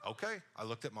 Okay. I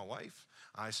looked at my wife.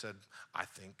 I said, I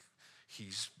think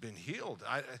he's been healed.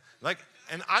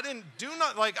 And I didn't do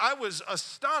not like. I was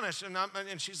astonished,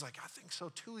 and she's like, I think so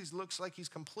too. He looks like he's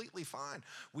completely fine.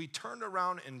 We turned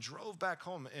around and drove back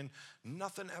home, and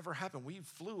nothing ever happened. We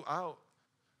flew out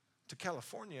to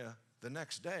California the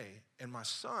next day, and my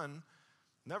son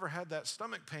never had that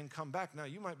stomach pain come back. Now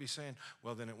you might be saying,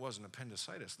 well, then it wasn't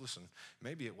appendicitis. Listen,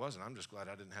 maybe it wasn't. I'm just glad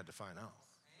I didn't have to find out.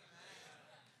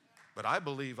 But I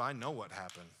believe I know what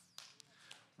happened.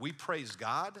 We praise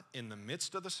God in the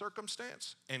midst of the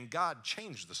circumstance, and God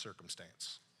changed the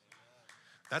circumstance.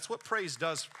 That's what praise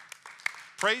does.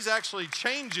 Praise actually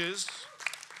changes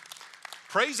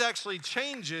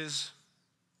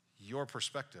your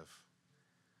perspective.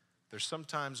 There's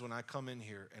sometimes when I come in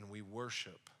here and we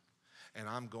worship, and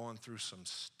I'm going through some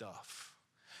stuff,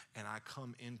 and I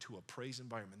come into a praise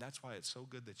environment. That's why it's so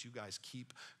good that you guys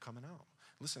keep coming out.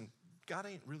 Listen, God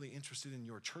ain't really interested in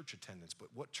your church attendance, but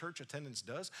what church attendance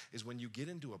does is when you get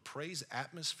into a praise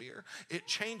atmosphere, it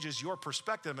changes your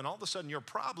perspective, and all of a sudden your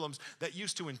problems that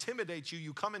used to intimidate you,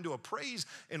 you come into a praise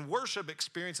and worship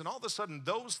experience, and all of a sudden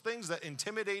those things that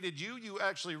intimidated you, you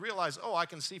actually realize, oh, I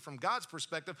can see from God's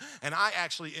perspective, and I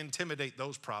actually intimidate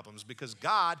those problems because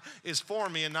God is for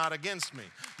me and not against me.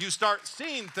 You start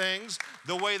seeing things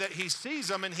the way that He sees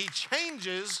them, and He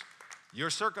changes your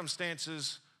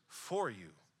circumstances for you.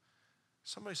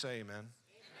 Somebody say amen. Amen.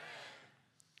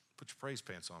 Put your praise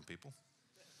pants on, people.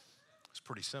 It's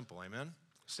pretty simple, amen?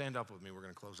 Stand up with me. We're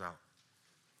going to close out.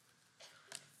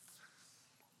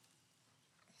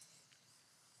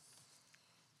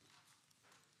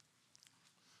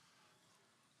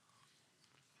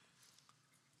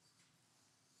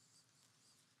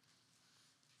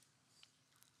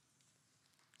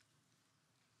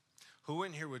 Who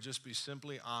in here would just be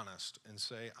simply honest and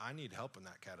say, I need help in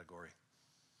that category?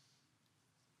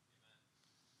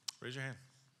 Raise your hand.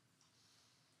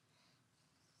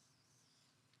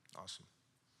 Awesome.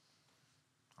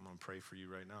 I'm going to pray for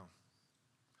you right now.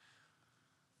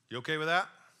 You okay with that?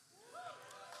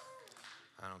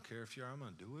 I don't care if you're, I'm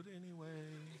going to do it anyway.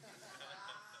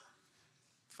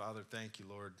 Father, thank you,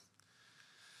 Lord.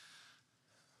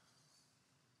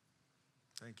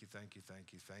 Thank you, thank you,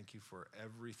 thank you. Thank you for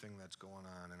everything that's going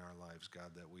on in our lives,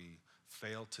 God, that we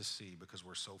fail to see because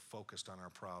we're so focused on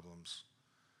our problems.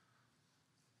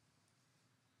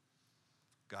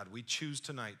 God, we choose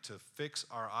tonight to fix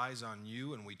our eyes on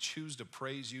you, and we choose to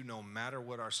praise you no matter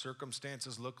what our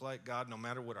circumstances look like, God, no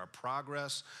matter what our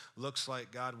progress looks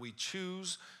like, God. We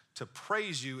choose to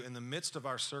praise you in the midst of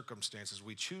our circumstances.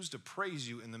 We choose to praise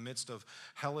you in the midst of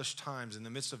hellish times, in the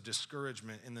midst of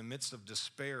discouragement, in the midst of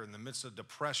despair, in the midst of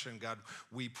depression, God.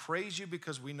 We praise you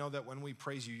because we know that when we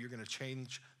praise you, you're going to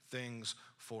change things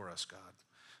for us, God.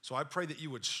 So I pray that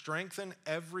you would strengthen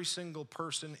every single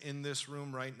person in this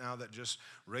room right now that just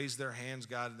raised their hands,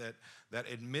 God, that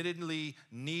admittedly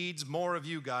needs more of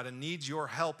you, God, and needs your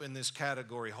help in this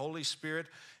category. Holy Spirit,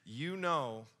 you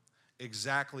know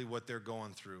exactly what they're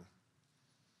going through.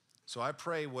 So I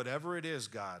pray whatever it is,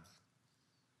 God,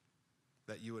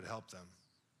 that you would help them,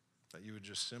 that you would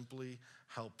just simply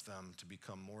help them to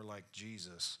become more like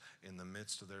Jesus in the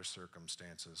midst of their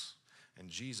circumstances. And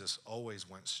Jesus always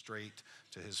went straight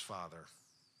to his Father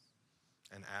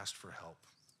and asked for help.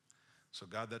 So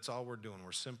God, that's all we're doing.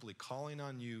 We're simply calling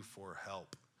on you for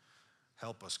help.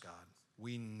 Help us, God.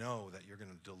 We know that you're going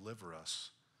to deliver us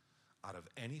out of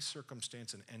any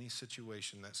circumstance and any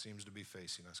situation that seems to be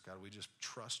facing us. God, we just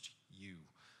trust you.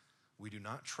 We do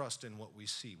not trust in what we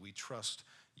see. We trust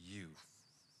you.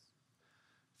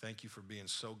 Thank you for being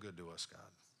so good to us, God.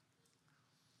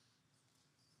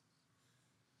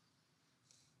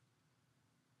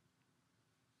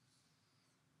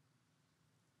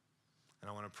 And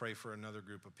I want to pray for another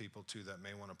group of people too that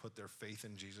may want to put their faith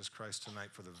in Jesus Christ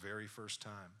tonight for the very first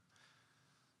time.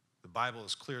 The Bible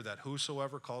is clear that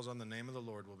whosoever calls on the name of the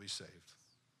Lord will be saved.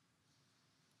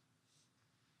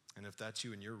 And if that's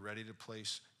you and you're ready to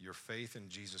place your faith in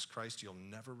Jesus Christ, you'll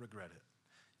never regret it.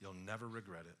 You'll never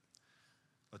regret it.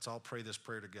 Let's all pray this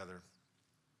prayer together.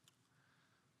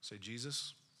 Say,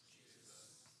 Jesus,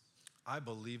 I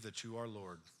believe that you are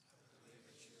Lord.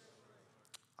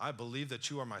 I believe that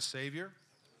you are my Savior.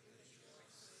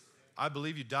 I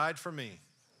believe you died for me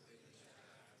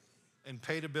and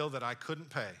paid a bill that I couldn't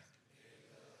pay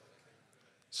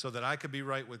so that I could be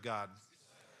right with God.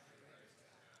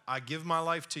 I give my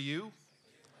life to you.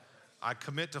 I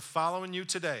commit to following you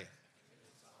today.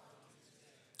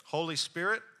 Holy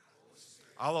Spirit,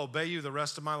 I'll obey you the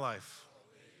rest of my life.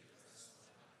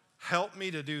 Help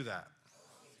me to do that.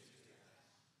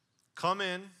 Come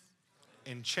in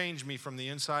and change me from the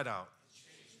inside out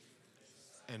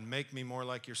and make me more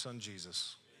like your son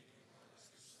Jesus.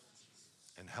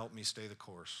 And help me stay the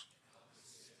course.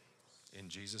 In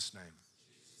Jesus' name,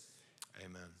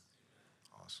 amen.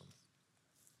 Awesome.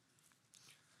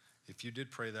 If you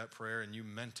did pray that prayer and you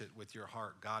meant it with your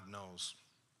heart, God knows.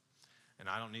 And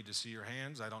I don't need to see your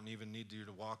hands. I don't even need you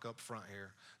to walk up front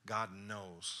here. God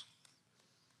knows.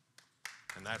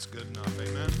 And that's good enough.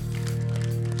 Amen.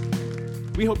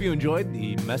 We hope you enjoyed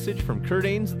the message from Kurt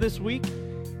Ains this week.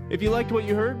 If you liked what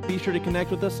you heard, be sure to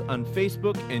connect with us on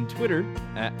Facebook and Twitter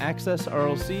at Access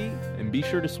RLC, and be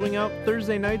sure to swing out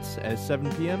Thursday nights at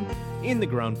 7 p.m. in the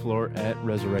ground floor at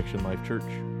Resurrection Life Church.